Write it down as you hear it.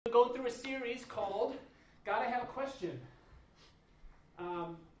Going through a series called Gotta Have a Question,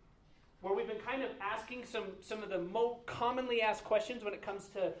 where we've been kind of asking some of the most commonly asked questions when it comes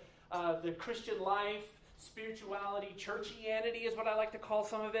to the Christian life, spirituality, churchianity is what I like to call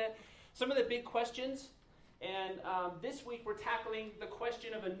some of it. Some of the big questions. And this week we're tackling the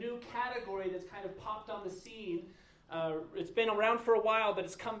question of a new category that's kind of popped on the scene. It's been around for a while, but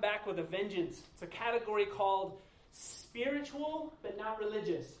it's come back with a vengeance. It's a category called spiritual but not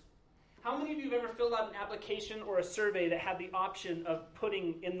religious. How many of you have ever filled out an application or a survey that had the option of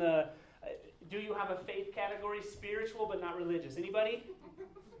putting in the, do you have a faith category, spiritual but not religious? Anybody?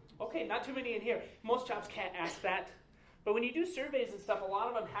 Okay, not too many in here. Most jobs can't ask that. But when you do surveys and stuff, a lot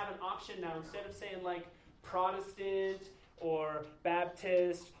of them have an option now. Instead of saying like Protestant or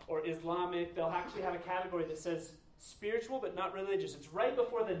Baptist or Islamic, they'll actually have a category that says spiritual but not religious. It's right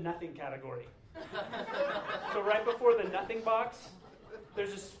before the nothing category. So right before the nothing box,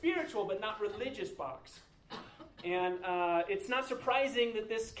 there's a spiritual but not religious box. And it's not surprising that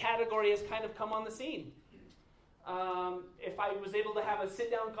this category has kind of come on the scene. If I was able to have a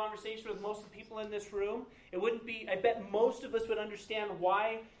sit-down conversation with most of the people in this room, it wouldn't be, I bet most of us would understand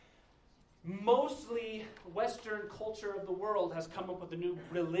why mostly Western culture of the world has come up with a new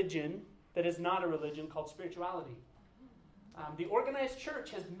religion that is not a religion called spirituality. The organized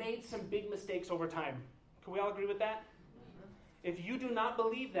church has made some big mistakes over time. Can we all agree with that? If you do not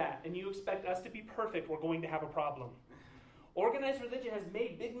believe that and you expect us to be perfect, we're going to have a problem. Organized religion has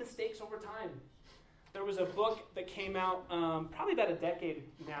made big mistakes over time. There was a book that came out probably about a decade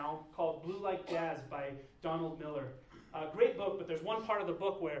now called Blue Like Jazz by Donald Miller. Great book, but there's one part of the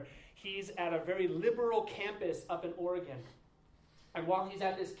book where he's at a very liberal campus up in Oregon. And while he's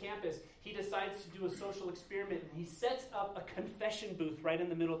at this campus, he decides to do a social experiment. And he sets up a confession booth right in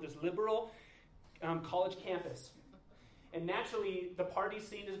the middle of this liberal college campus. And naturally, the party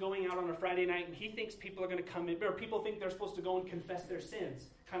scene is going out on a Friday night, and he thinks people are going to come in, or people think they're supposed to go and confess their sins,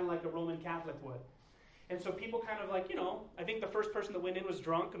 kind of like a Roman Catholic would. And so people kind of like, I think the first person that went in was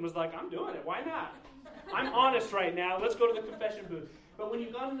drunk and was like, I'm doing it, why not? I'm honest right now, let's go to the confession booth. But when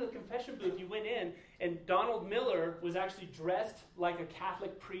you got into the confession booth, you went in, and Donald Miller was actually dressed like a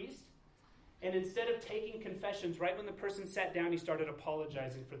Catholic priest. And instead of taking confessions, right when the person sat down, he started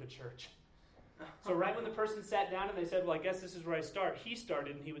apologizing for the church. So right when the person sat down and they said, well, I guess this is where I start, he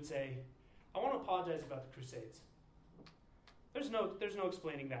started and he would say, I want to apologize about the Crusades. There's no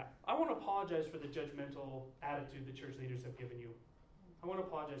explaining that. I want to apologize for the judgmental attitude the church leaders have given you. I want to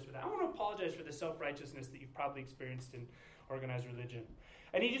apologize for that. I want to apologize for the self-righteousness that you've probably experienced in organized religion.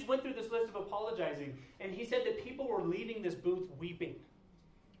 And he just went through this list of apologizing, and he said that people were leaving this booth weeping.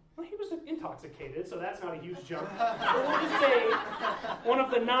 Well, he was intoxicated, so that's not a huge jump. But we'll just say one of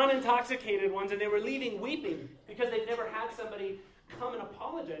the non-intoxicated ones, and they were leaving weeping because they'd never had somebody come and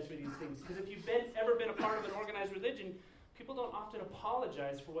apologize for these things. Because if you've ever been a part of an organized religion, people don't often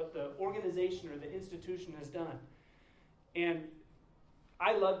apologize for what the organization or the institution has done. And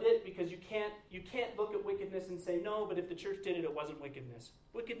I loved it because you can't look at wickedness and say, no, but if the church did it, it wasn't wickedness.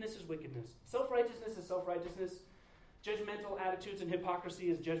 Wickedness is wickedness. Self-righteousness is self-righteousness. Judgmental attitudes and hypocrisy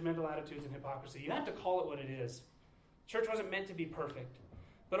is judgmental attitudes and hypocrisy. You have to call it what it is. Church wasn't meant to be perfect.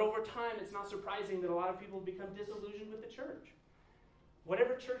 But over time, it's not surprising that a lot of people become disillusioned with the church.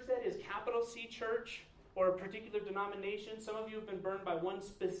 Whatever church that is, capital C church, or a particular denomination, some of you have been burned by one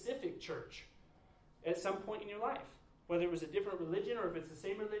specific church at some point in your life. Whether it was a different religion or if it's the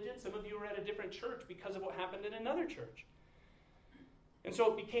same religion, some of you were at a different church because of what happened in another church. And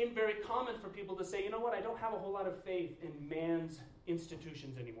so it became very common for people to say, you know what, I don't have a whole lot of faith in man's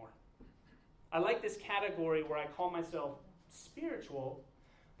institutions anymore. I like this category where I call myself spiritual,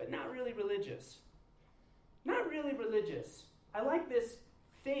 but not really religious. Not really religious. I like this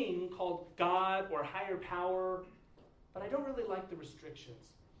thing called God or higher power, but I don't really like the restrictions.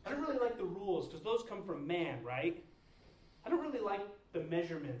 I don't really like the rules because those come from man, right? I don't really like the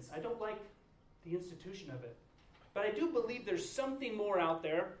measurements. I don't like the institution of it. But I do believe there's something more out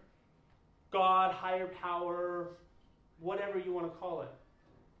there. God, higher power, whatever you want to call it.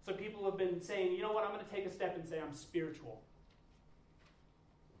 So people have been saying, you know what, I'm going to take a step and say I'm spiritual.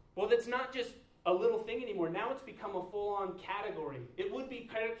 Well, that's not just a little thing anymore. Now it's become a full-on category. It would be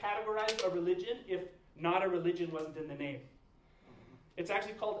categorized a religion if not a religion wasn't in the name. It's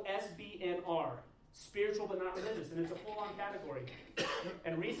actually called SBNR. Spiritual but not religious, and it's a full-on category.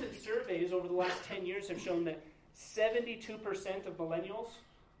 And recent surveys over the last 10 years have shown that 72% of millennials,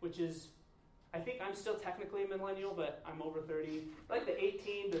 which is, I think I'm still technically a millennial, but I'm over 30, like the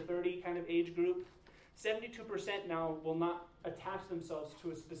 18 to 30 kind of age group, 72% now will not attach themselves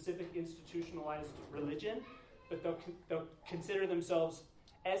to a specific institutionalized religion, but they'll consider themselves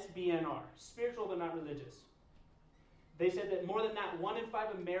SBNR, spiritual but not religious. They said that more than that, 1 in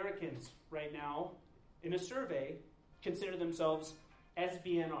 5 Americans right now, in a survey, consider themselves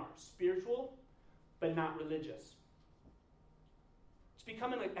SBNR, spiritual but not religious. It's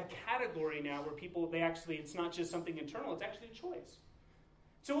becoming a category now where people, it's not just something internal, it's actually a choice.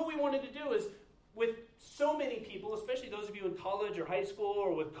 So what we wanted to do is, with so many people, especially those of you in college or high school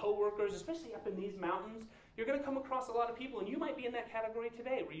or with coworkers, especially up in these mountains, you're going to come across a lot of people, and you might be in that category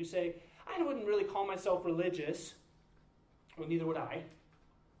today where you say, I wouldn't really call myself religious. Well, neither would I.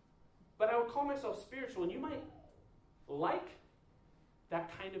 But I would call myself spiritual, and you might like that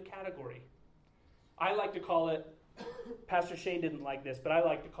kind of category. I like to call it, Pastor Shane didn't like this, but I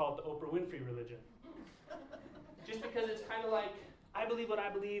like to call it the Oprah Winfrey religion. Just because it's kind of like, I believe what I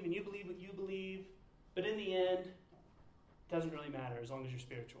believe, and you believe what you believe, but in the end, it doesn't really matter as long as you're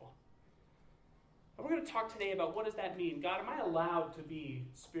spiritual. And we're going to talk today about what does that mean. God, am I allowed to be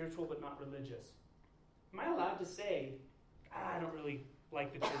spiritual but not religious? Am I allowed to say, I don't really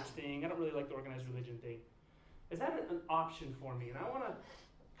like the church thing, I don't really like the organized religion thing? Is that an option for me? And I want to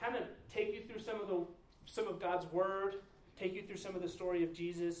kind of take you through some of God's word, take you through some of the story of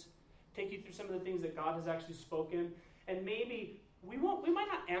Jesus, take you through some of the things that God has actually spoken, and maybe we might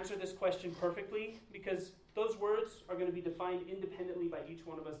not answer this question perfectly because those words are going to be defined independently by each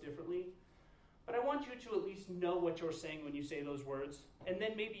one of us differently. But I want you to at least know what you're saying when you say those words, and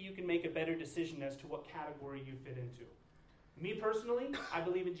then maybe you can make a better decision as to what category you fit into. Me personally, I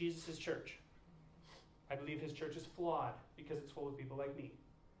believe in Jesus' church. I believe his church is flawed because it's full of people like me.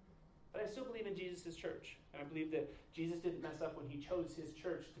 But I still believe in Jesus' church. And I believe that Jesus didn't mess up when he chose his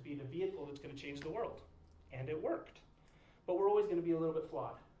church to be the vehicle that's going to change the world. And it worked. But we're always going to be a little bit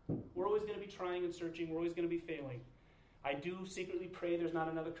flawed. We're always going to be trying and searching. We're always going to be failing. I do secretly pray there's not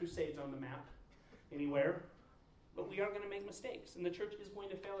another Crusades on the map anywhere. But we are going to make mistakes. And the church is going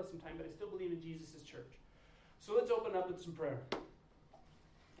to fail us sometime. But I still believe in Jesus' church. So let's open up with some prayer.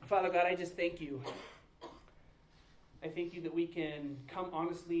 Father God, I just thank you. I thank you that we can come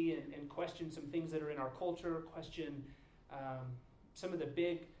honestly and question some things that are in our culture, question some of the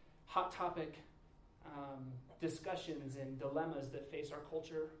big hot topic discussions and dilemmas that face our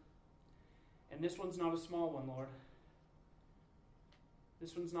culture. And this one's not a small one, Lord.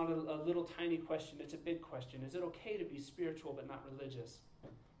 This one's not a little tiny question. It's a big question. Is it okay to be spiritual but not religious?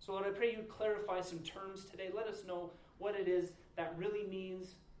 So Lord, I pray you clarify some terms today. Let us know what it is that really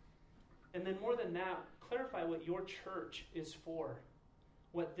means. And then more than that, clarify what your church is for,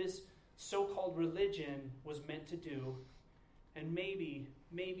 what this so-called religion was meant to do, and maybe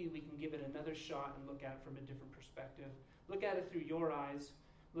we can give it another shot and look at it from a different perspective. Look at it through your eyes.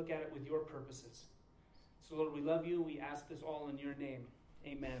 Look at it with your purposes. So Lord, we love you. We ask this all in your name.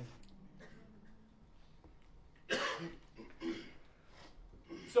 Amen.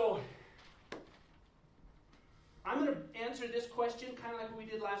 So, I'm going to answer this question kind of like we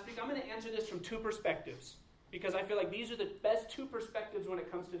did last week. I'm going to answer this from two perspectives because I feel like these are the best two perspectives when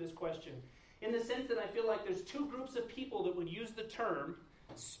it comes to this question. In the sense that I feel like there's two groups of people that would use the term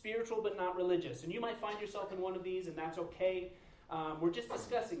spiritual but not religious. And you might find yourself in one of these, and that's okay. We're just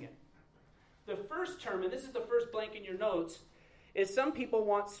discussing it. The first term, and this is the first blank in your notes, is some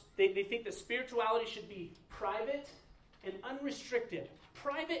people they think that spirituality should be private and unrestricted.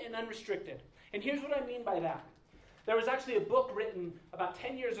 Private and unrestricted. And here's what I mean by that. There was actually a book written about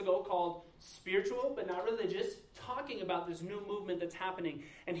 10 years ago called Spiritual But Not Religious, talking about this new movement that's happening.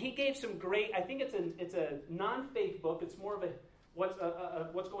 And he gave some great, I think it's a non-faith book. It's more of a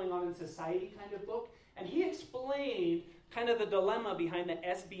what's going on in society kind of book. And he explained kind of the dilemma behind the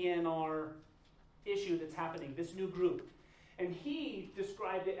SBNR issue that's happening, this new group. And he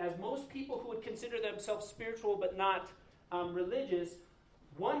described it as most people who would consider themselves spiritual but not religious,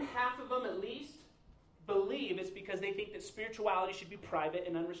 one half of them at least believe it's because they think that spirituality should be private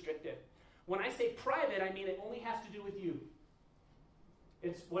and unrestricted. When I say private, I mean it only has to do with you.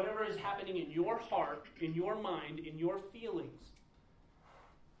 It's whatever is happening in your heart, in your mind, in your feelings.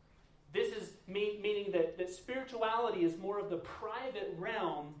 This is meaning that spirituality is more of the private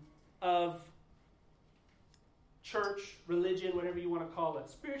realm of church, religion, whatever you want to call it.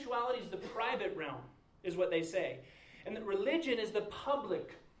 Spirituality is the private realm, is what they say. And that religion is the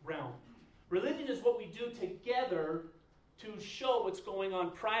public realm. Religion is what we do together to show what's going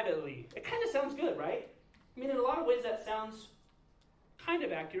on privately. It kind of sounds good, right? I mean, in a lot of ways that sounds kind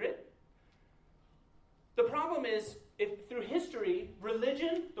of accurate. The problem is, if through history,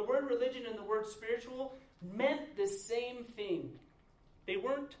 religion, the word religion and the word spiritual meant the same thing. They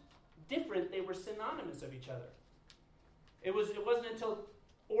weren't different, they were synonymous of each other. It wasn't until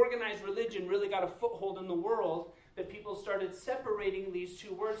organized religion really got a foothold in the world that people started separating these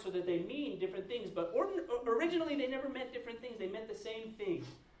two words so that they mean different things. But originally, they never meant different things. They meant the same thing.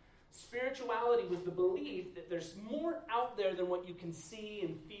 Spirituality was the belief that there's more out there than what you can see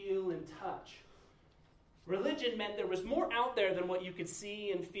and feel and touch. Religion meant there was more out there than what you could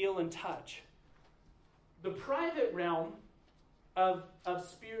see and feel and touch. The private realm of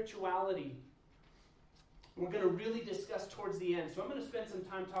spirituality, we're going to really discuss towards the end. So I'm going to spend some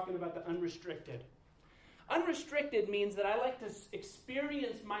time talking about the unrestricted. Unrestricted means that I like to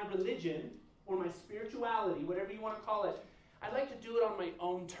experience my religion or my spirituality, whatever you want to call it. I like to do it on my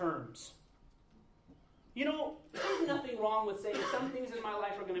own terms. You know, there's nothing wrong with saying some things in my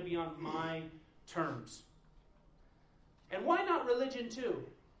life are going to be on my terms. And why not religion too?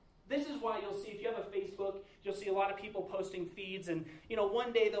 This is why you'll see, if you have a Facebook, you'll see a lot of people posting feeds, and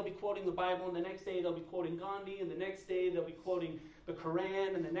one day they'll be quoting the Bible, and the next day they'll be quoting Gandhi, and the next day they'll be quoting the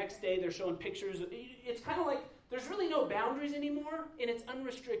Quran, and the next day they're showing pictures. It's kind of like there's really no boundaries anymore, and it's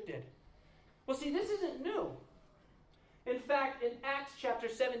unrestricted. Well, see, this isn't new. In fact, in Acts chapter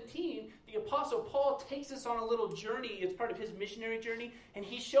 17, the Apostle Paul takes us on a little journey. It's part of his missionary journey, and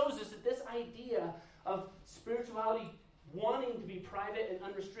he shows us that this idea of spirituality wanting to be private and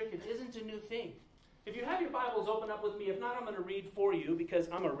unrestricted isn't a new thing. If you have your Bibles, open up with me. If not, I'm going to read for you because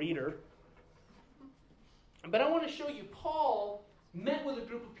I'm a reader. But I want to show you, Paul met with a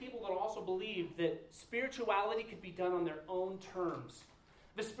group of people that also believed that spirituality could be done on their own terms.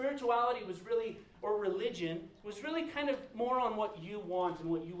 The spirituality was really, or religion, was really kind of more on what you want and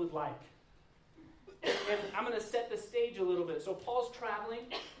what you would like. And I'm going to set the stage a little bit. So Paul's traveling,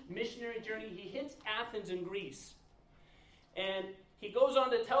 missionary journey. He hits Athens in Greece. And he goes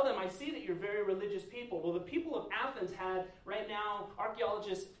on to tell them, I see that you're very religious people. Well, the people of Athens had, right now,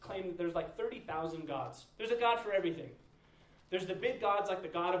 archaeologists claim that there's like 30,000 gods. There's a god for everything. There's the big gods like the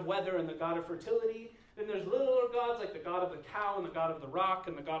god of weather and the god of fertility. Then there's littler gods like the god of the cow and the god of the rock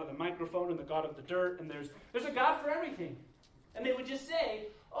and the god of the microphone and the god of the dirt. And there's a god for everything. And they would just say,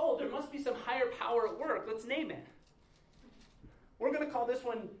 oh, there must be some higher power at work. Let's name it. We're going to call this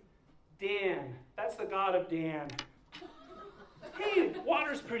one Dan. That's the god of Dan. Hey,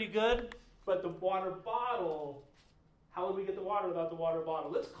 water's pretty good, but the water bottle, how would we get the water without the water bottle?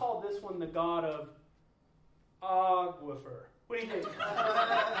 Let's call this one the god of Aquifer. What do you think?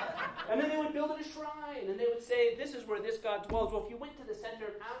 And then they would build it a shrine, and they would say, this is where this god dwells. Well, if you went to the center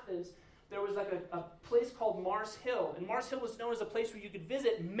of Athens, there was like a place called Mars Hill, and Mars Hill was known as a place where you could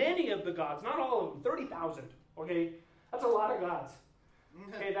visit many of the gods, not all of them, 30,000, okay? That's a lot of gods.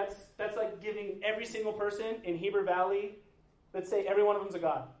 Okay, that's like giving every single person in Heber Valley, let's say every one of them's a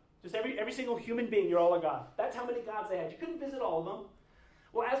god. Just every single human being, you're all a god. That's how many gods they had. You couldn't visit all of them.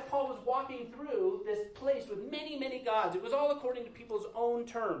 Well, as Paul was walking through this place with many, many gods, it was all according to people's own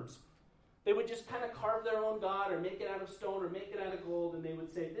terms. They would just kind of carve their own god or make it out of stone or make it out of gold, and they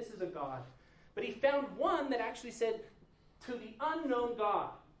would say, this is a god. But he found one that actually said, to the unknown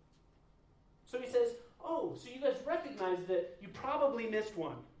God. So he says, oh, so you guys recognize that you probably missed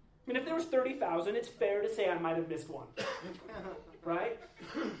one. I mean, if there was 30,000, it's fair to say I might have missed one. Right?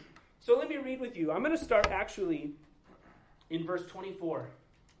 So let me read with you. I'm going to start actually in verse 24.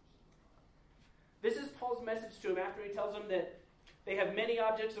 This is Paul's message to him after he tells them that they have many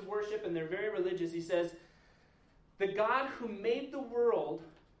objects of worship and they're very religious. He says, the God who made the world...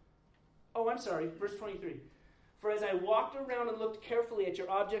 verse 23. For as I walked around and looked carefully at your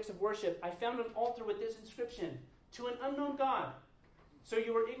objects of worship, I found an altar with this inscription, to an unknown God. So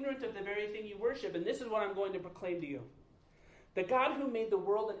you were ignorant of the very thing you worship, and this is what I'm going to proclaim to you. The God who made the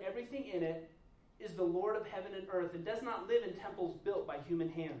world and everything in it is the Lord of heaven and earth, and does not live in temples built by human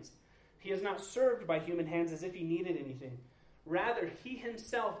hands. He is not served by human hands as if he needed anything. Rather, he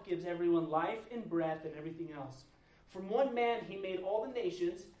himself gives everyone life and breath and everything else. From one man he made all the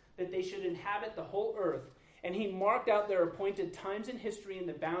nations, that they should inhabit the whole earth, and he marked out their appointed times in history and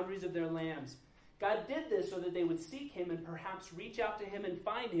the boundaries of their lands. God did this so that they would seek him and perhaps reach out to him and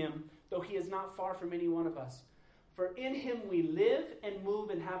find him, though he is not far from any one of us. For in him we live and move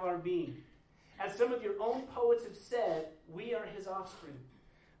and have our being. As some of your own poets have said, we are his offspring.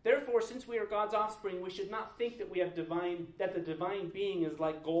 Therefore, since we are God's offspring, we should not think that that the divine being is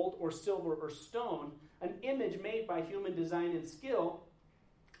like gold or silver or stone, an image made by human design and skill.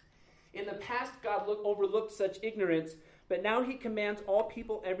 In the past, God overlooked such ignorance, but now he commands all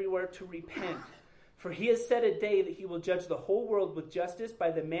people everywhere to repent. For he has set a day that he will judge the whole world with justice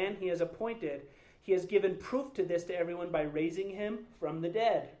by the man he has appointed. He has given proof to this to everyone by raising him from the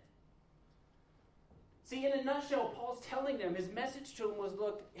dead. See, in a nutshell, Paul's telling them, his message to them was,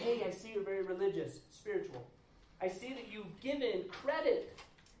 look, hey, I see you're very religious, spiritual. I see that you've given credit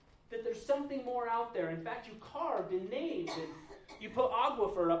that there's something more out there. In fact, you carved in names and you put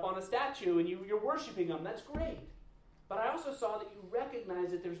aquifer up on a statue and you're worshiping them. That's great. But I also saw that you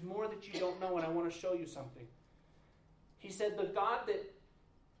recognize that there's more that you don't know, and I want to show you something. He said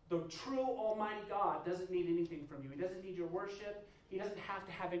the true Almighty God doesn't need anything from you. He doesn't need your worship. He doesn't have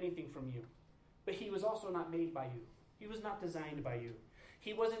to have anything from you. But he was also not made by you. He was not designed by you.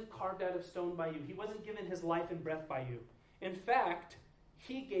 He wasn't carved out of stone by you. He wasn't given his life and breath by you. In fact,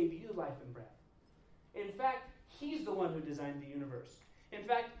 he gave you life and breath. In fact, he's the one who designed the universe. In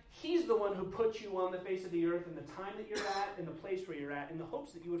fact, he's the one who put you on the face of the earth in the time that you're at, in the place where you're at, in the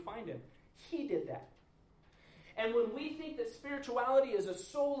hopes that you would find him. He did that. And when we think that spirituality is a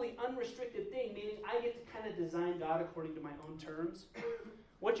solely unrestricted thing, meaning I get to kind of design God according to my own terms,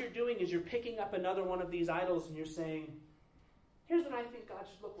 what you're doing is you're picking up another one of these idols and you're saying, here's what I think God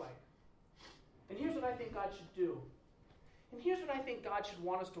should look like. And here's what I think God should do. And here's what I think God should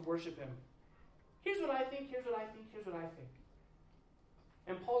want us to worship him. Here's what I think, here's what I think, here's what I think.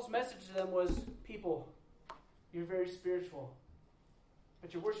 And Paul's message to them was, people, you're very spiritual,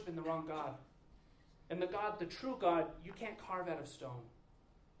 but you're worshiping the wrong God. And the true God, you can't carve out of stone.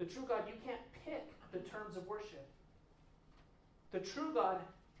 The true God, you can't pick the terms of worship. The true God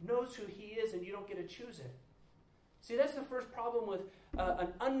knows who he is, and you don't get to choose it. See, that's the first problem with an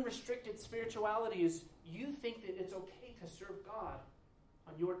unrestricted spirituality is you think that it's okay to serve God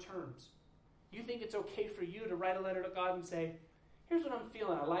on your terms. You think it's okay for you to write a letter to God and say, here's what I'm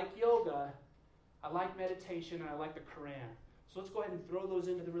feeling. I like yoga, I like meditation, and I like the Quran. So let's go ahead and throw those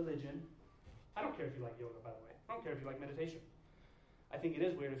into the religion. I don't care if you like yoga, by the way. I don't care if you like meditation. I think it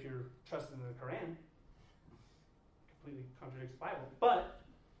is weird if you're trusting in the Quran. Completely contradicts the Bible. But,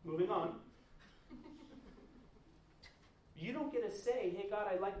 moving on. You don't get to say, hey, God,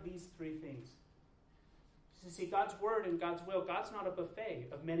 I like these three things. You see, God's word and God's will, God's not a buffet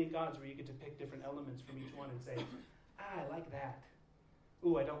of many gods where you get to pick different elements from each one and say, I like that.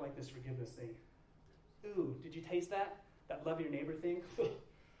 Ooh, I don't like this forgiveness thing. Ooh, did you taste that? That love your neighbor thing?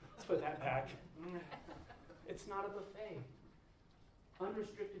 Let's put that back. It's not a buffet.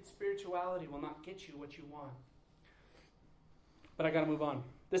 Unrestricted spirituality will not get you what you want. But I got to move on.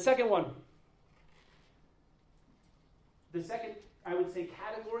 The second one. The second, I would say,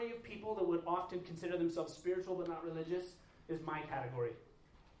 category of people that would often consider themselves spiritual but not religious is my category.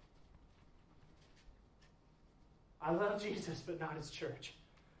 I love Jesus, but not his church.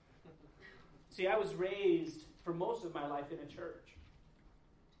 See, I was raised for most of my life in a church.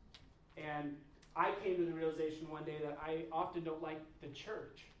 And I came to the realization one day that I often don't like the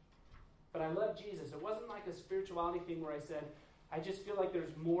church. But I love Jesus. It wasn't like a spirituality thing where I said, I just feel like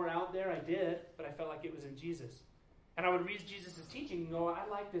there's more out there. I did, but I felt like it was in Jesus. And I would read Jesus' teaching and go, I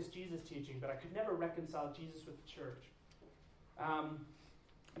like this Jesus teaching, but I could never reconcile Jesus with the church.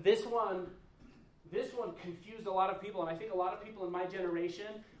 This one confused a lot of people, and I think a lot of people in my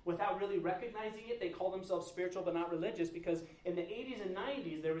generation, without really recognizing it, they call themselves spiritual but not religious, because in the 80s and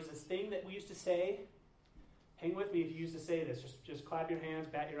 90s, there was this thing that we used to say. Hang with me if you used to say this. Just clap your hands,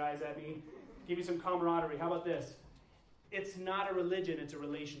 bat your eyes at me, give me some camaraderie. How about this? It's not a religion, it's a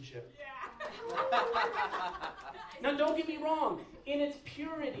relationship. Yeah. Now, don't get me wrong. In its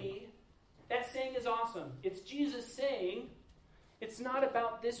purity, that saying is awesome. It's Jesus saying, it's not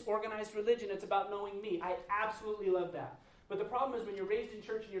about this organized religion, it's about knowing me. I absolutely love that. But the problem is when you're raised in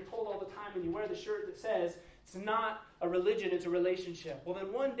church and you're told all the time and you wear the shirt that says, it's not a religion, it's a relationship. Well,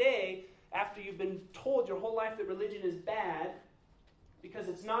 then one day, after you've been told your whole life that religion is bad, because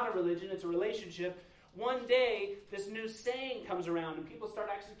it's not a religion, it's a relationship, one day, this new saying comes around and people start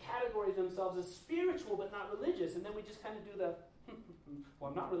actually categorizing themselves as spiritual but not religious. And then we just kind of do the, well,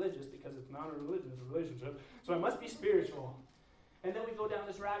 I'm not religious because it's not a religion, it's a relationship, so I must be spiritual. And then we go down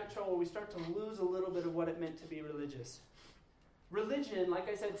this rabbit trail where we start to lose a little bit of what it meant to be religious. Religion, like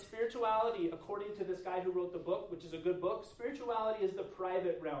I said, spirituality, according to this guy who wrote the book, which is a good book, spirituality is the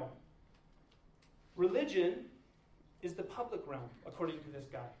private realm. Religion is the public realm, according to this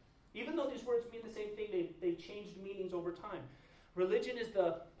guy. Even though these words mean the same thing, they've changed meanings over time. Religion is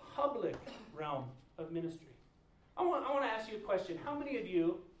the public realm of ministry. I want to ask you a question. How many of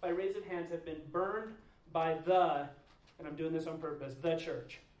you, by raise of hands, have been burned by and I'm doing this on purpose, the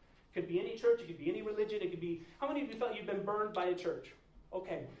church? It could be any church, it could be any religion, it could be, how many of you felt you've been burned by a church?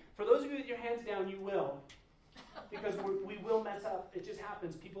 Okay. For those of you with your hands down, you will. Because we will mess up. It just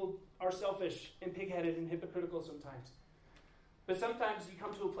happens. People are selfish and pig-headed and hypocritical sometimes. But sometimes you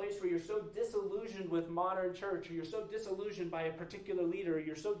come to a place where you're so disillusioned with modern church, or you're so disillusioned by a particular leader, or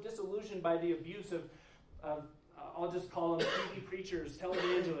you're so disillusioned by the abuse of I'll just call them TV preachers,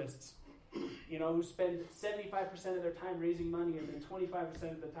 televangelists, who spend 75% of their time raising money and then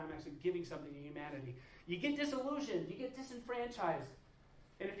 25% of the time actually giving something to humanity. You get disillusioned. You get disenfranchised.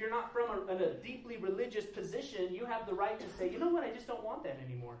 And if you're not from a deeply religious position, you have the right to say, you know what, I just don't want that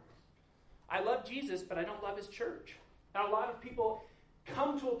anymore. I love Jesus, but I don't love his church. Now, a lot of people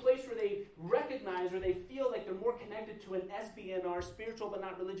come to a place where they recognize or they feel like they're more connected to an SBNR, spiritual but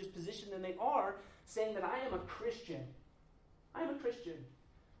not religious position than they are saying that I am a Christian. I am a Christian.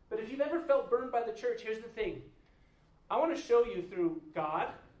 But if you've ever felt burned by the church, here's the thing. I want to show you through God,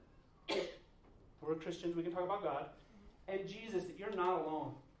 we're Christians, we can talk about God, and Jesus, that you're not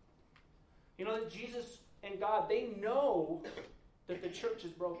alone. You know that Jesus and God, they know that the church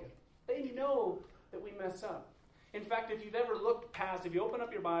is broken. They know that we mess up. In fact, if you've ever looked past, if you open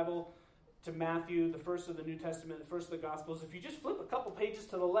up your Bible to Matthew, the first of the New Testament, the first of the Gospels, if you just flip a couple pages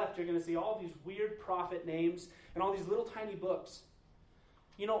to the left, you're going to see all these weird prophet names and all these little tiny books.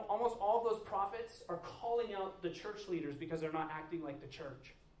 You know, almost all those prophets are calling out the church leaders because they're not acting like the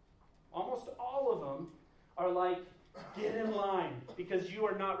church. Almost all of them are like, get in line because you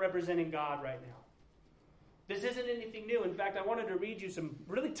are not representing God right now. This isn't anything new. In fact, I wanted to read you some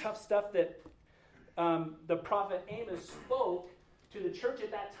really tough stuff that the prophet Amos spoke to the church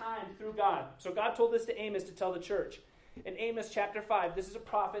at that time through God. So God told this to Amos to tell the church. In Amos chapter 5, this is a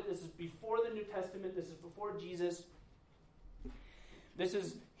prophet. This is before the New Testament. This is before Jesus. This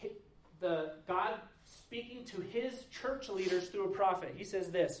is the God speaking to his church leaders through a prophet. He says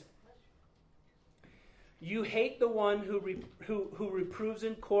this: you hate the one who reproves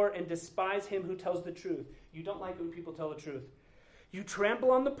in court and despise him who tells the truth. You don't like when people tell the truth. You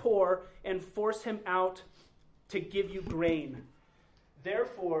trample on the poor and force him out to give you grain.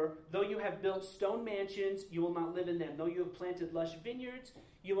 Therefore, though you have built stone mansions, you will not live in them. Though you have planted lush vineyards,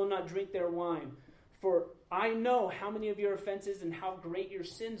 you will not drink their wine. For I know how many of your offenses and how great your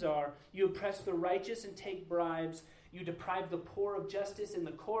sins are. You oppress the righteous and take bribes. You deprive the poor of justice in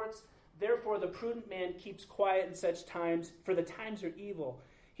the courts. Therefore, the prudent man keeps quiet in such times, for the times are evil.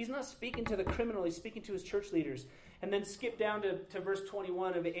 He's not speaking to the criminal. He's speaking to his church leaders. And then skip down to verse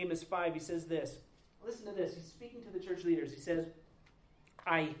 21 of Amos 5. He says this. Listen to this. He's speaking to the church leaders. He says,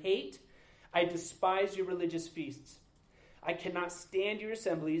 I despise your religious feasts. I cannot stand your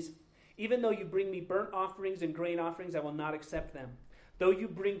assemblies. Even though you bring me burnt offerings and grain offerings, I will not accept them. Though you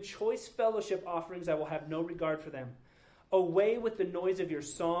bring choice fellowship offerings, I will have no regard for them. Away with the noise of your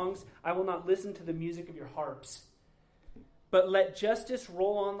songs. I will not listen to the music of your harps. But let justice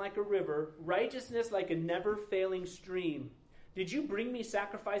roll on like a river, righteousness like a never-failing stream. Did you bring me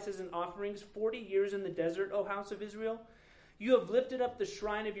sacrifices and offerings 40 years in the desert, O house of Israel? You have lifted up the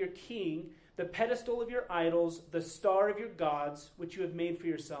shrine of your king, the pedestal of your idols, the star of your gods, which you have made for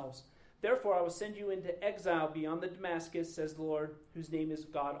yourselves. Therefore I will send you into exile beyond the Damascus, says the Lord, whose name is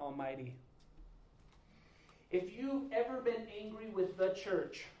God Almighty. If you've ever been angry with the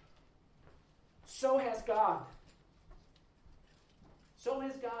church, so has God. So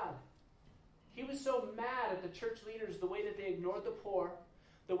has God. He was so mad at the church leaders, the way that they ignored the poor,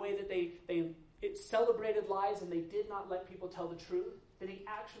 the way that they celebrated lies and they did not let people tell the truth, that he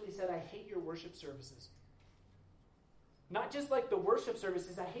actually said, I hate your worship services. Not just like the worship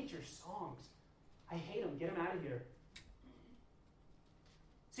services, I hate your songs. I hate them. Get them out of here.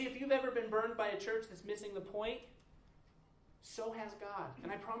 See, if you've ever been burned by a church that's missing the point, so has God.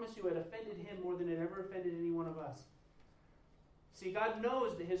 And I promise you, it offended him more than it ever offended any one of us. See, God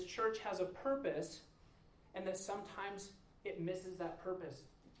knows that his church has a purpose and that sometimes it misses that purpose.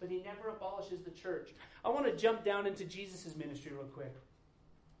 But he never abolishes the church. I want to jump down into Jesus' ministry real quick.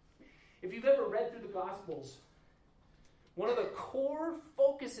 If you've ever read through the Gospels, one of the core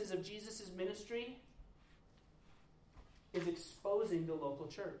focuses of Jesus' ministry is exposing the local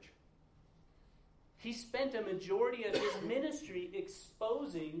church. He spent a majority of his ministry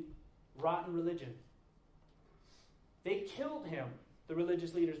exposing rotten religion. They killed him, the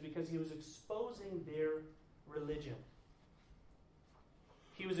religious leaders, because he was exposing their religion.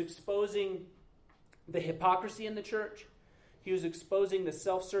 He was exposing the hypocrisy in the church. He was exposing the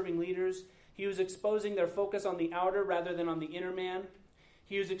self-serving leaders. He was exposing their focus on the outer rather than on the inner man.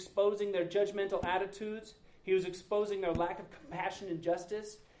 He was exposing their judgmental attitudes. He was exposing their lack of compassion and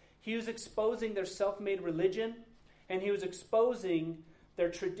justice. He was exposing their self-made religion. And he was exposing their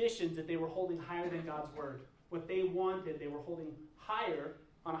traditions that they were holding higher than God's word. What they wanted, they were holding higher,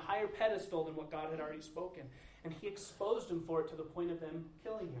 on a higher pedestal than what God had already spoken. And he exposed them for it to the point of them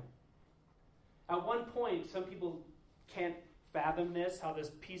killing him. At one point, some people can't fathom this, how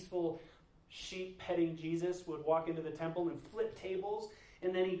this peaceful sheep-petting Jesus would walk into the temple and flip tables,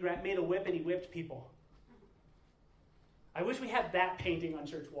 and then he made a whip and he whipped people. I wish we had that painting on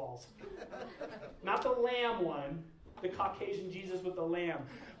church walls. Not the lamb one, the Caucasian Jesus with the lamb,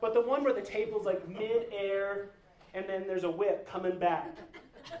 but the one where the table's like mid-air and then there's a whip coming back.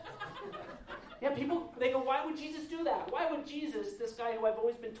 Yeah, people, they go, why would Jesus do that? Why would Jesus, this guy who I've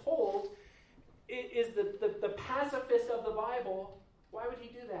always been told is the pacifist of the Bible, why would he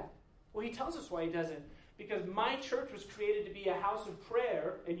do that? Well, he tells us why he doesn't. Because my church was created to be a house of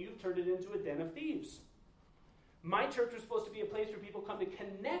prayer, and you've turned it into a den of thieves. My church was supposed to be a place where people come to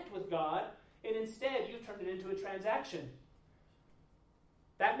connect with God, and instead you've turned it into a transaction.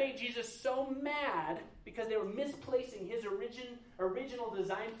 That made Jesus so mad because they were misplacing his original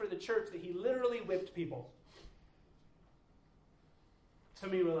design for the church that he literally whipped people. Some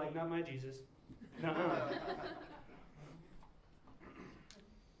of you were like, not my Jesus. Nuh-uh.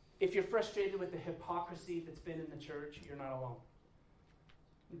 If you're frustrated with the hypocrisy that's been in the church, you're not alone.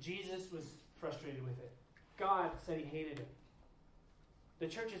 Jesus was frustrated with it. God said he hated it. The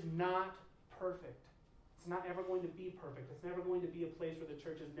church is not perfect. It's not ever going to be perfect. It's never going to be a place where the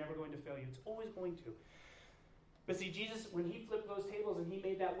church is never going to fail you. It's always going to. But see, Jesus, when he flipped those tables and he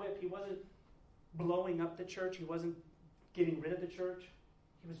made that whip, he wasn't blowing up the church. He wasn't getting rid of the church.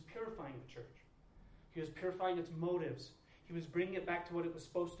 He was purifying the church. He was purifying its motives. He was bringing it back to what it was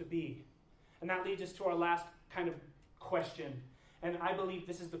supposed to be. And that leads us to our last kind of question. And I believe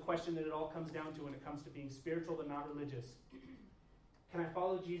this is the question that it all comes down to when it comes to being spiritual but not religious. Can I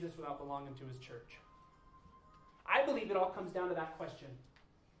follow Jesus without belonging to his church? I believe it all comes down to that question.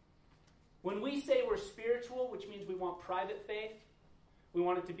 When we say we're spiritual, which means we want private faith, we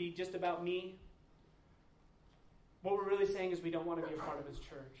want it to be just about me, what we're really saying is we don't want to be a part of his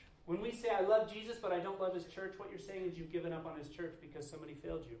church. When we say I love Jesus but I don't love his church, what you're saying is you've given up on his church because somebody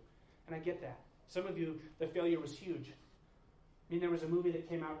failed you. And I get that. Some of you, the failure was huge. I mean, there was a movie that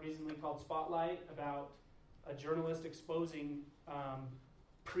came out recently called Spotlight about a journalist exposing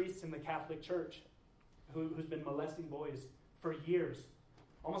priests in the Catholic Church who's been molesting boys for years,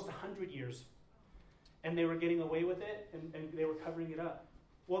 almost 100 years. And they were getting away with it, and they were covering it up.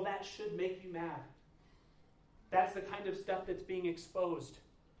 Well, that should make you mad. That's the kind of stuff that's being exposed.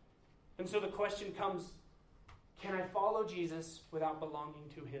 And so the question comes, can I follow Jesus without belonging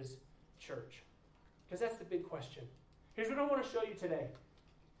to his church? Because that's the big question. Here's what I want to show you today.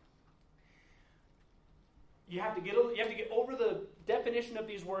 You have to get over the definition of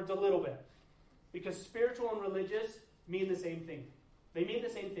these words a little bit. Because spiritual and religious mean the same thing. They mean the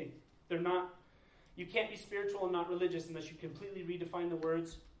same thing. They're not, you can't be spiritual and not religious unless you completely redefine the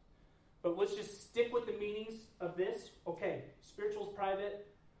words. But let's just stick with the meanings of this. Okay, spiritual is private,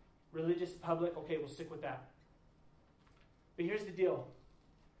 religious public. Okay, we'll stick with that. But here's the deal.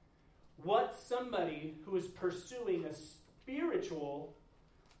 What somebody who is pursuing a spiritual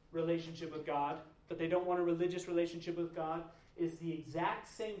relationship with God, but they don't want a religious relationship with God, is the exact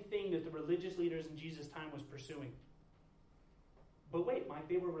same thing that the religious leaders in Jesus' time was pursuing. But wait, Mike,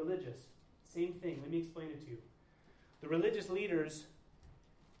 they were religious. Same thing. Let me explain it to you. The religious leaders,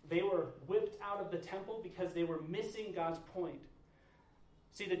 they were whipped out of the temple because they were missing God's point.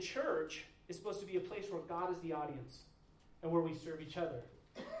 See, the church is supposed to be a place where God is the audience and where we serve each other.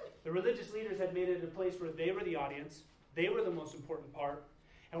 The religious leaders had made it a place where they were the audience, they were the most important part,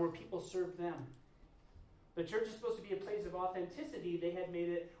 and where people served them. The church is supposed to be a place of authenticity. They had made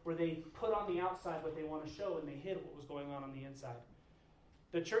it where they put on the outside what they want to show and they hid what was going on the inside.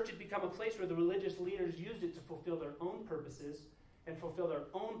 The church had become a place where the religious leaders used it to fulfill their own purposes and fulfill their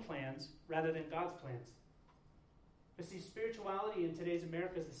own plans rather than God's plans. But see, spirituality in today's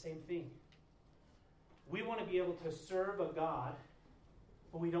America is the same thing. We want to be able to serve a God,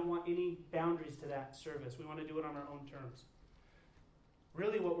 but we don't want any boundaries to that service. We want to do it on our own terms.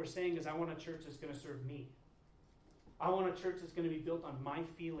 Really what we're saying is I want a church that's going to serve me. I want a church that's going to be built on my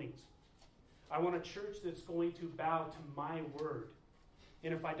feelings. I want a church that's going to bow to my word.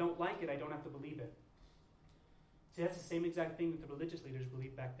 And if I don't like it, I don't have to believe it. See, that's the same exact thing that the religious leaders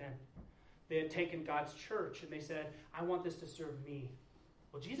believed back then. They had taken God's church and they said, I want this to serve me.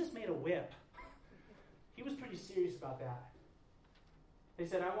 Well, Jesus made a whip. He was pretty serious about that. They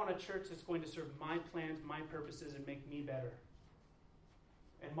said, I want a church that's going to serve my plans, my purposes, and make me better.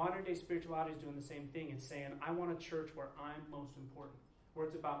 And modern day spirituality is doing the same thing. It's saying, I want a church where I'm most important, where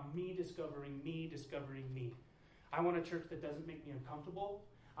it's about me discovering me. I want a church that doesn't make me uncomfortable.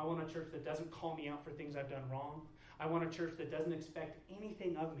 I want a church that doesn't call me out for things I've done wrong. I want a church that doesn't expect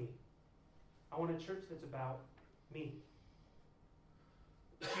anything of me. I want a church that's about me.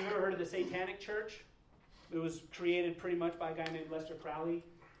 Have you ever heard of the Satanic Church? It was created pretty much by a guy named Lester Crowley.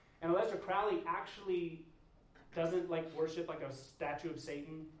 And Lester Crowley actually doesn't worship like a statue of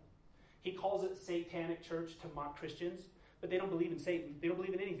Satan. He calls it Satanic Church to mock Christians. but they don't believe in Satan. They don't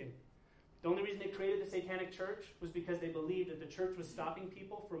believe in anything. The only reason they created the satanic church was because they believed that the church was stopping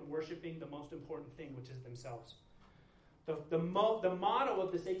people from worshiping the most important thing, which is themselves. The motto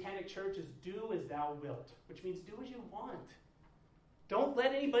of the satanic church is do as thou wilt, which means do as you want. Don't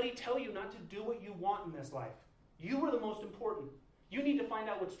let anybody tell you not to do what you want in this life. You are the most important. You need to find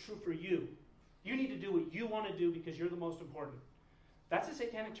out what's true for you. You need to do what you want to do because you're the most important. That's the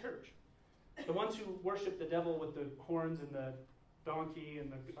satanic church. The ones who worship the devil with the horns and the donkey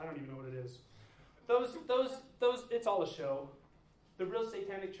and I don't even know what it is. Those, it's all a show. The real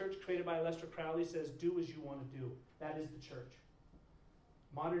satanic church created by Aleister Crowley says, do as you want to do. That is the church.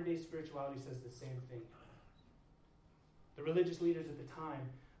 Modern day spirituality says the same thing. The religious leaders at the time,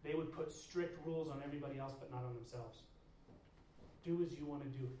 they would put strict rules on everybody else but not on themselves. Do as you want to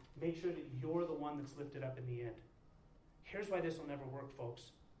do. Make sure that you're the one that's lifted up in the end. Here's why this will never work, folks.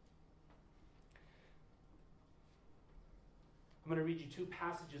 I'm going to read you two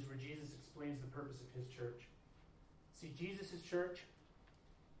passages where Jesus explains the purpose of his church. See, Jesus' church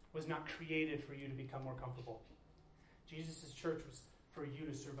was not created for you to become more comfortable. Jesus' church was for you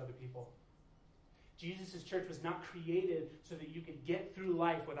to serve other people. Jesus' church was not created so that you could get through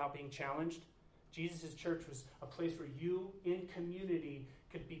life without being challenged. Jesus' church was a place where you, in community,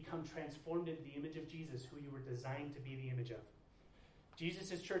 could become transformed into the image of Jesus, who you were designed to be the image of.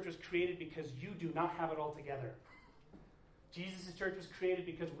 Jesus' church was created because you do not have it all together. Jesus' church was created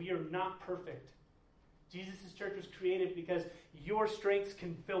because we are not perfect. Jesus' church was created because your strengths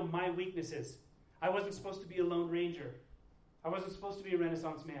can fill my weaknesses. I wasn't supposed to be a Lone Ranger. I wasn't supposed to be a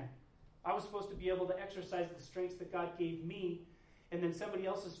Renaissance man. I was supposed to be able to exercise the strengths that God gave me, and then somebody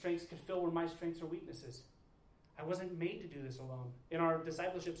else's strengths could fill where my strengths or weaknesses. I wasn't made to do this alone. In our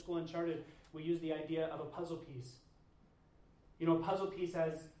discipleship school Uncharted, we use the idea of a puzzle piece. You know, a puzzle piece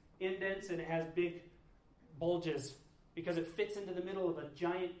has indents and it has big bulges because it fits into the middle of a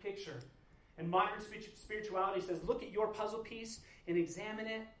giant picture. And modern spirituality says, look at your puzzle piece and examine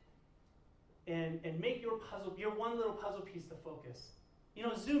it and make your one little puzzle piece the focus. You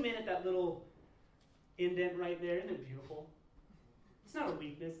know, zoom in at that little indent right there. Isn't it beautiful? It's not a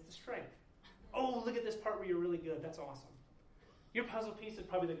weakness, it's a strength. Oh, look at this part where you're really good. That's awesome. Your puzzle piece is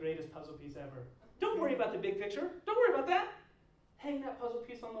probably the greatest puzzle piece ever. Don't worry about the big picture. Don't worry about that. Hang that puzzle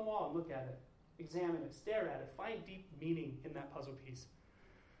piece on the wall and look at it. Examine it. Stare at it. Find deep meaning in that puzzle piece.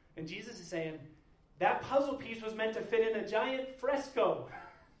 And Jesus is saying, that puzzle piece was meant to fit in a giant fresco.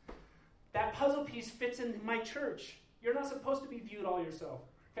 That puzzle piece fits in my church. You're not supposed to be viewed all yourself.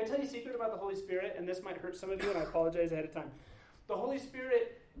 Can I tell you a secret about the Holy Spirit? And this might hurt some of you, and I apologize ahead of time. The Holy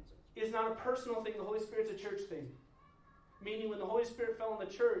Spirit is not a personal thing. The Holy Spirit's a church thing. Meaning when the Holy Spirit fell in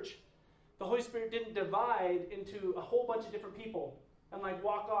the church, the Holy Spirit didn't divide into a whole bunch of different people and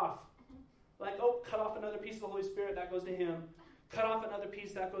walk off. Cut off another piece of the Holy Spirit, that goes to him. Cut off another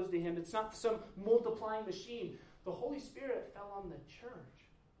piece, that goes to him. It's not some multiplying machine. The Holy Spirit fell on the church.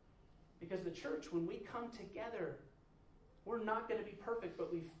 Because the church, when we come together, we're not going to be perfect,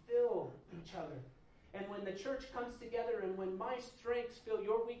 but we fill each other. And when the church comes together and when my strengths fill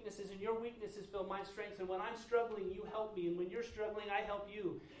your weaknesses and your weaknesses fill my strengths, and when I'm struggling, you help me, and when you're struggling, I help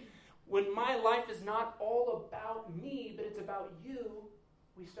you. When my life is not all about me, but it's about you,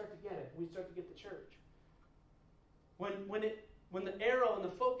 we start to get it. We start to get the church. When the arrow and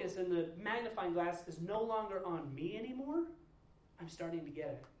the focus and the magnifying glass is no longer on me anymore, I'm starting to get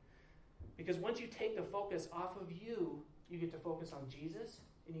it. Because once you take the focus off of you, you get to focus on Jesus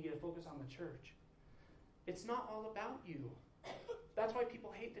and you get to focus on the church. It's not all about you. That's why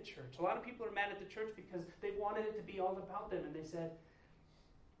people hate the church. A lot of people are mad at the church because they wanted it to be all about them. And they said,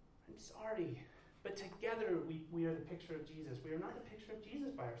 I'm sorry, but together we are the picture of Jesus. We are not the picture of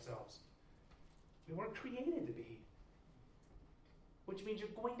Jesus by ourselves. We weren't created to be. Which means you're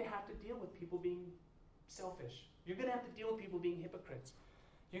going to have to deal with people being selfish. You're going to have to deal with people being hypocrites.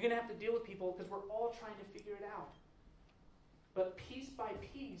 You're going to have to deal with people because we're all trying to figure it out. But piece by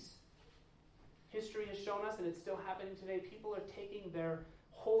piece, history has shown us, and it's still happening today, people are taking their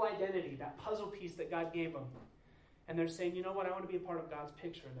whole identity, that puzzle piece that God gave them, and they're saying, you know what, I want to be a part of God's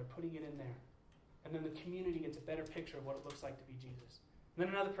picture, and they're putting it in there. And then the community gets a better picture of what it looks like to be Jesus. And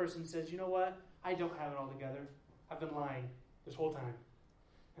then another person says, you know what, I don't have it all together. I've been lying this whole time.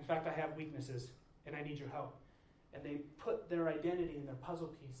 In fact, I have weaknesses, and I need your help. And they put their identity and their puzzle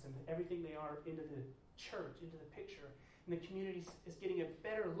piece and everything they are into the church, into the picture. And the community is getting a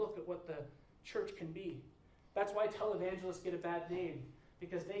better look at what the church can be. That's why televangelists get a bad name,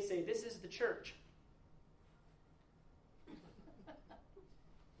 because they say, this is the church.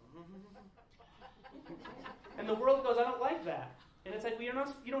 And the world goes, I don't like that. And it's like,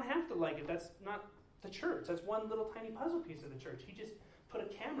 well, you don't have to like it. That's not the church. That's one little tiny puzzle piece of the church. He just put a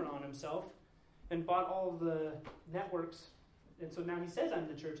camera on himself and bought all the networks. And so now he says, I'm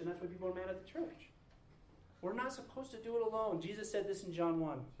the church, and that's why people are mad at the church. We're not supposed to do it alone. Jesus said this in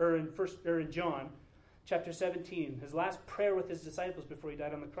in John chapter 17, his last prayer with his disciples before he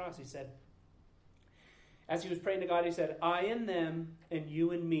died on the cross. He said, as he was praying to God, he said, I in them and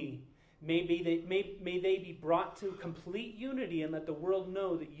you in me. May they be brought to complete unity, and let the world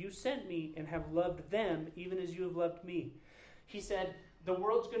know that you sent me and have loved them even as you have loved me. He said, the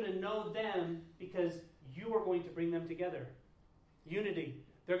world's going to know them because you are going to bring them together. Unity.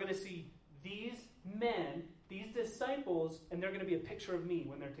 They're going to see these men, these disciples, and they're going to be a picture of me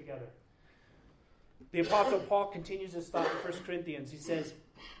when they're together. The Apostle Paul continues his thought in 1 Corinthians. He says,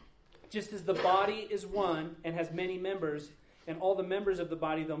 just as the body is one and has many members, and all the members of the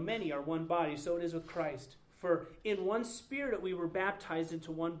body, though many, are one body, so it is with Christ. For in one Spirit we were baptized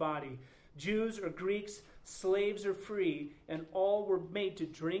into one body, Jews or Greeks, slaves or free, and all were made to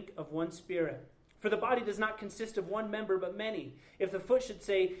drink of one Spirit. For the body does not consist of one member, but many. If the foot should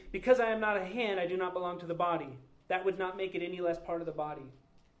say, because I am not a hand, I do not belong to the body, that would not make it any less part of the body.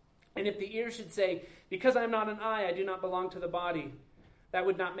 And if the ear should say, because I am not an eye, I do not belong to the body, that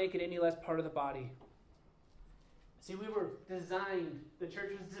would not make it any less part of the body. See, we were designed, the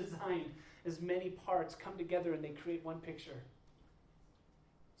church was designed as many parts come together and they create one picture.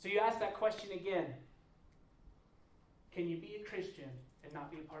 So you ask that question again. Can you be a Christian and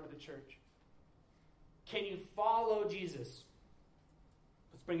not be a part of the church? Can you follow Jesus?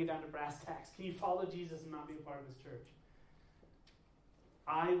 Let's bring it down to brass tacks. Can you follow Jesus and not be a part of his church?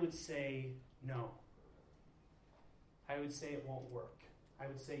 I would say no. I would say it won't work. I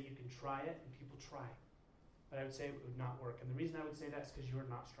would say you can try it, and people try. But I would say it would not work. And the reason I would say that is because you are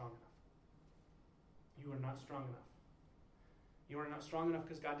not strong enough. You are not strong enough. You are not strong enough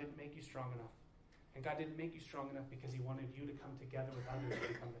because God didn't make you strong enough. And God didn't make you strong enough because he wanted you to come together with others to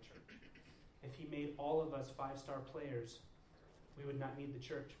become the church. If he made all of us 5-star players, we would not need the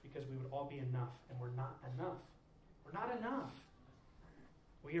church because we would all be enough. And we're not enough. We're not enough.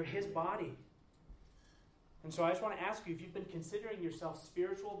 We are his body. And so I just want to ask you, if you've been considering yourself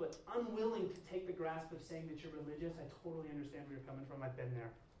spiritual but unwilling to take the grasp of saying that you're religious, I totally understand where you're coming from. I've been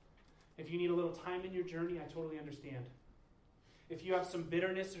there. If you need a little time in your journey, I totally understand. If you have some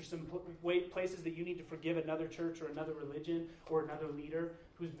bitterness or some places that you need to forgive another church or another religion or another leader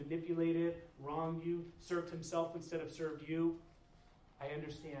who's manipulated, wronged you, served himself instead of served you, I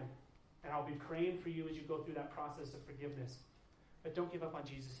understand. And I'll be praying for you as you go through that process of forgiveness. But don't give up on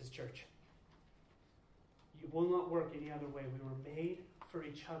Jesus' church. It will not work any other way. We were made for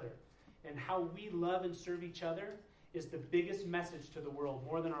each other. And how we love and serve each other is the biggest message to the world.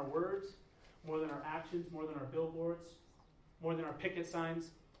 More than our words, more than our actions, more than our billboards, more than our picket signs.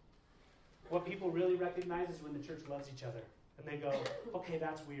 What people really recognize is when the church loves each other. And they go, okay,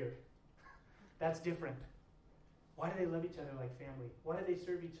 that's weird. That's different. Why do they love each other like family? Why do they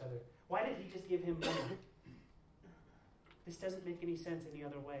serve each other? Why did he just give him money? This doesn't make any sense any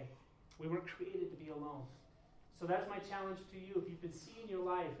other way. We weren't created to be alone. So that's my challenge to you. If you've been seeing your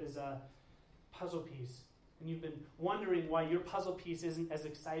life as a puzzle piece, and you've been wondering why your puzzle piece isn't as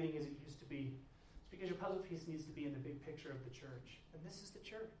exciting as it used to be, it's because your puzzle piece needs to be in the big picture of the church. And this is the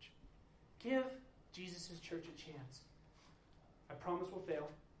church. Give Jesus' church a chance. I promise we'll fail.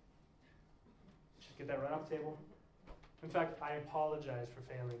 Just get that right off the table. In fact, I apologize for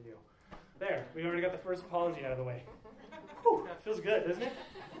failing you. There, we already got the first apology out of the way. Whew, that feels good, doesn't it?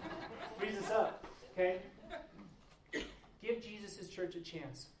 Frees us up, okay? Give Jesus' church a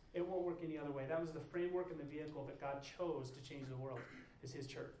chance. It won't work any other way. That was the framework and the vehicle that God chose to change the world, is his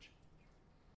church.